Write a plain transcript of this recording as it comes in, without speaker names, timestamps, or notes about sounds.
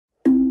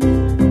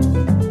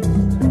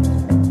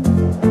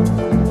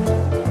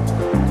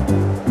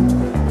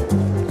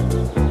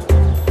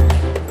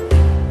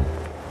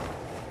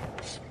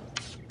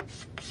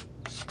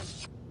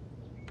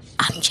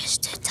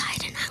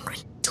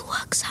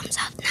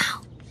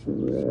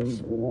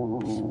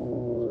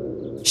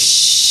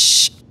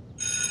Shh.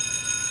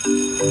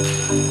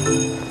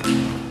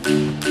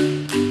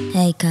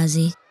 Hey,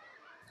 Kazi.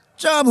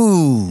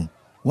 Jabu,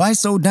 why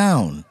so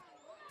down?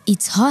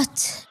 It's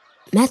hot.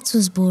 Maths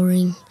was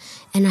boring,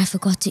 and I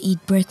forgot to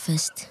eat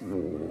breakfast.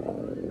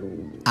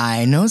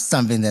 I know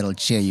something that'll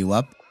cheer you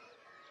up.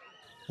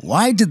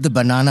 Why did the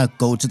banana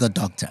go to the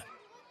doctor?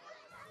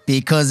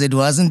 Because it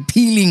wasn't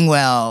peeling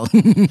well.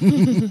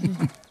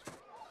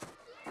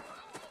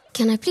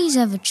 Can I please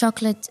have a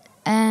chocolate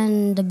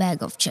and a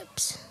bag of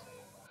chips?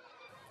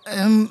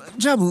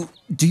 Jabu,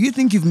 do you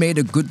think you've made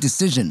a good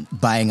decision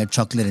buying a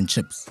chocolate and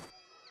chips?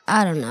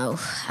 I don't know.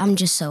 I'm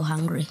just so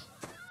hungry.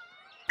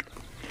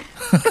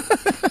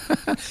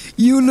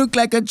 You look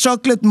like a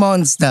chocolate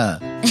monster.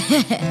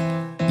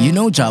 You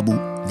know,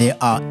 Jabu, there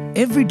are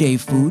everyday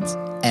foods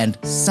and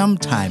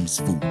sometimes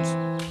foods.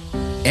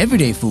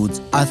 Everyday foods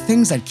are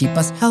things that keep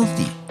us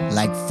healthy,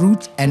 like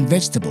fruit and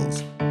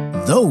vegetables.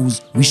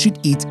 Those we should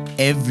eat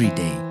every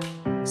day.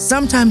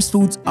 Sometimes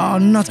foods are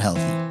not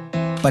healthy,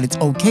 but it's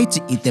okay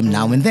to eat them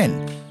now and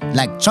then,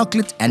 like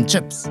chocolate and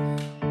chips.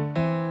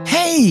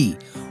 Hey,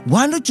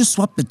 why don't you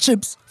swap the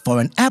chips for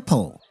an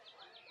apple?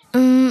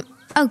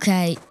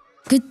 Okay.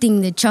 Good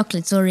thing the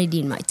chocolate's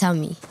already in my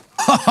tummy.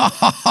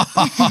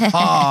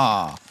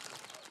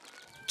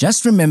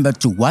 Just remember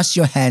to wash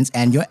your hands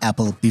and your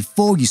apple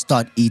before you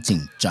start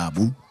eating,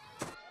 Jabu.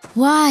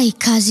 Why,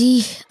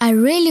 Kazi? I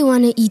really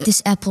want to eat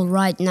this apple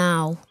right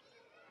now.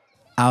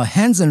 Our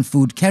hands and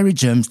food carry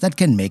germs that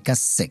can make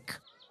us sick.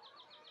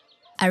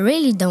 I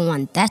really don't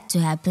want that to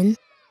happen.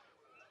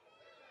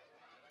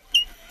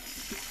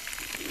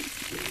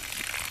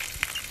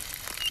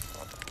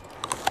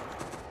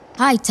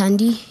 Hi,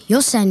 Thandi.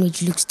 Your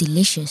sandwich looks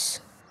delicious.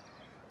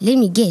 Let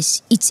me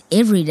guess, it's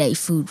everyday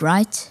food,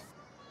 right?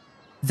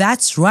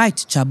 That's right,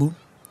 Jabu.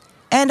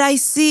 And I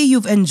see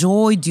you've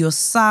enjoyed your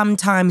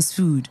sometimes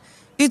food.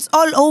 It's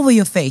all over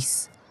your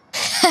face.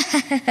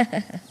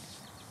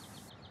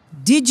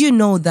 Did you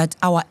know that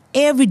our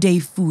everyday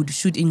food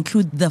should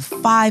include the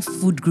 5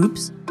 food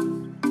groups?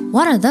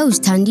 What are those,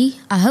 Thandi?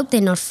 I hope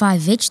they're not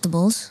 5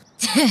 vegetables.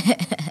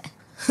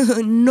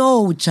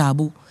 No,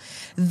 Jabu.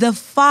 The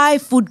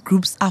 5 food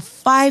groups are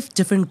 5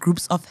 different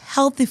groups of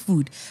healthy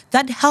food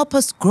that help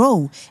us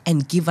grow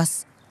and give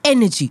us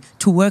energy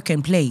to work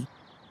and play.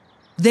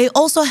 They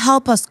also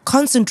help us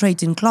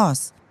concentrate in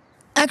class.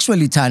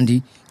 Actually,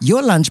 Thandi,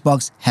 your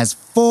lunchbox has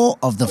 4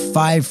 of the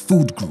 5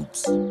 food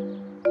groups.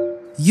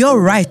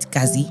 You're right,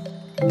 Kazi.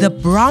 The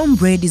brown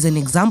bread is an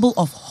example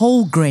of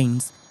whole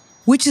grains,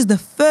 which is the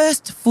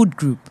first food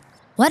group.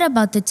 What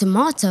about the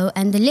tomato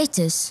and the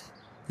lettuce?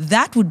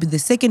 That would be the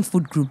second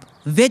food group,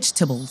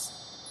 vegetables.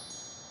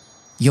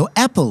 Your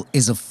apple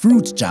is a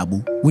fruit,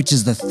 Jabu, which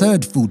is the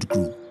 3rd food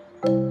group.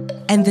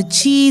 And the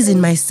cheese in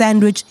my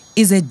sandwich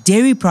is a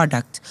dairy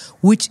product,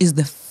 which is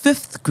the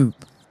 5th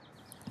group.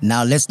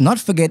 Now let's not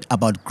forget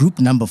about group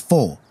number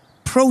 4,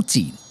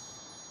 protein.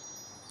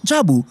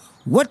 Jabu,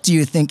 what do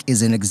you think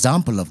is an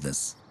example of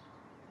this?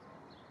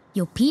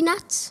 Your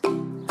peanuts?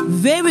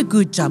 Very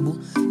good,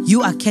 Jabu.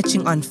 You are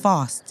catching on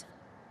fast.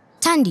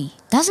 Thandi,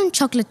 doesn't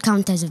chocolate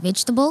count as a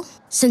vegetable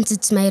since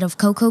it's made of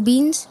cocoa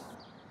beans?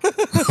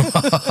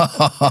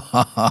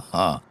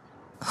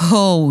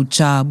 Oh,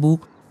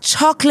 Jabu.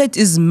 Chocolate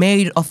is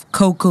made of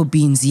cocoa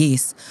beans,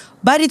 yes,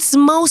 but it's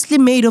mostly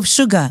made of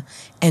sugar,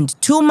 and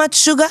too much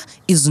sugar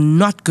is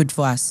not good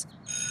for us.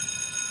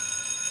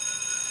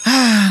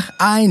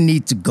 I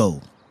need to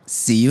go.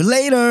 See you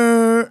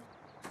later.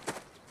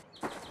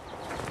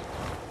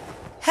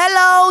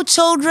 Hello,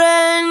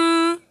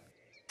 children.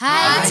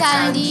 Hi,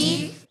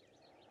 Thandi.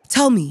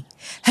 Tell me,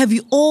 have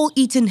you all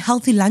eaten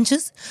healthy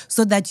lunches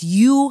so that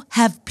you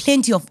have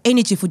plenty of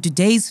energy for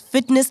today's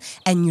fitness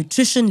and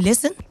nutrition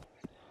lesson?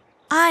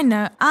 I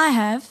know, I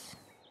have.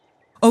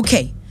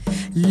 Okay,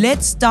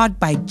 let's start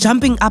by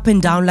jumping up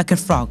and down like a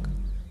frog.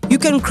 You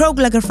can croak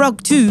like a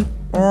frog too.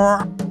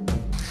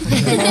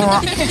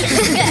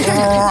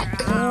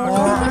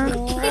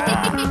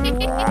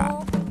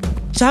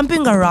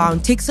 Jumping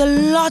around takes a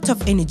lot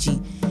of energy,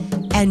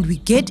 and we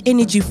get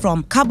energy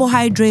from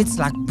carbohydrates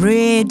like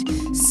bread,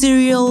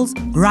 cereals,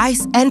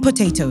 rice, and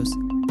potatoes.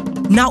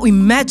 Now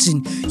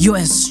imagine you're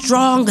as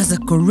strong as a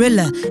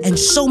gorilla and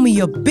show me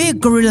your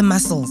big gorilla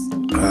muscles.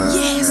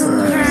 Yes,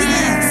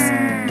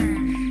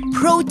 yes!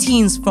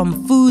 Proteins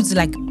from foods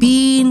like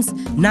beans,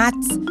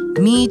 nuts,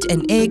 meat,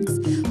 and eggs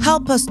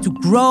help us to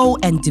grow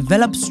and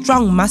develop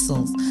strong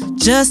muscles,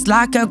 just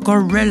like a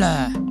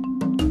gorilla.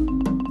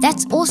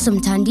 That's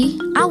awesome, Thandi.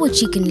 Our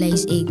chicken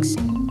lays eggs.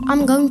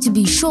 I'm going to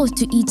be sure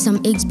to eat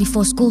some eggs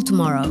before school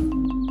tomorrow.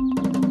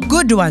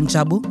 Good one,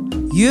 Jabu.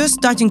 You're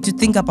starting to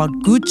think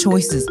about good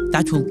choices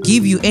that will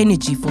give you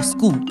energy for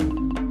school.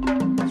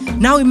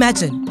 Now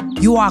imagine,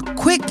 you are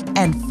quick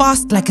and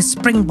fast like a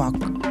springbok.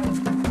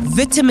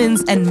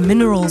 Vitamins and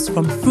minerals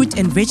from fruit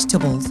and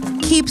vegetables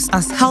keeps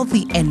us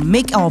healthy and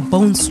make our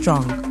bones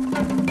strong.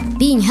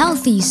 Being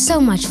healthy is so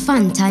much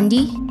fun,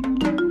 Thandi.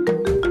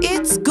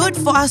 It's good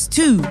for us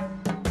too.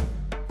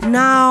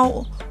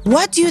 Now,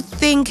 What do you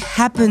think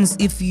happens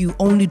if you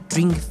only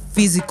drink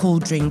physical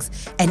drinks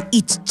and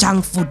eat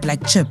junk food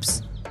like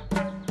chips?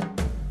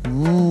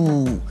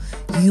 Ooh,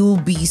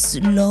 you'll be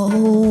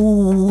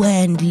slow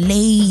and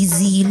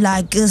lazy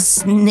like a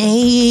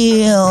snail.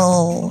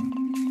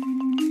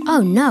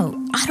 Oh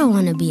no, I don't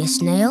want to be a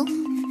snail.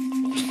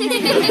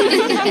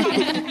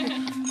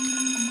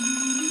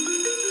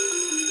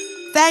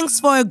 Thanks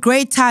for a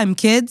great time,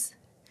 kids.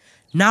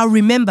 Now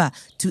remember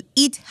to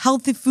eat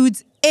healthy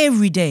foods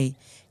every day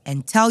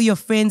and tell your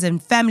friends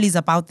and families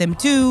about them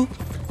too.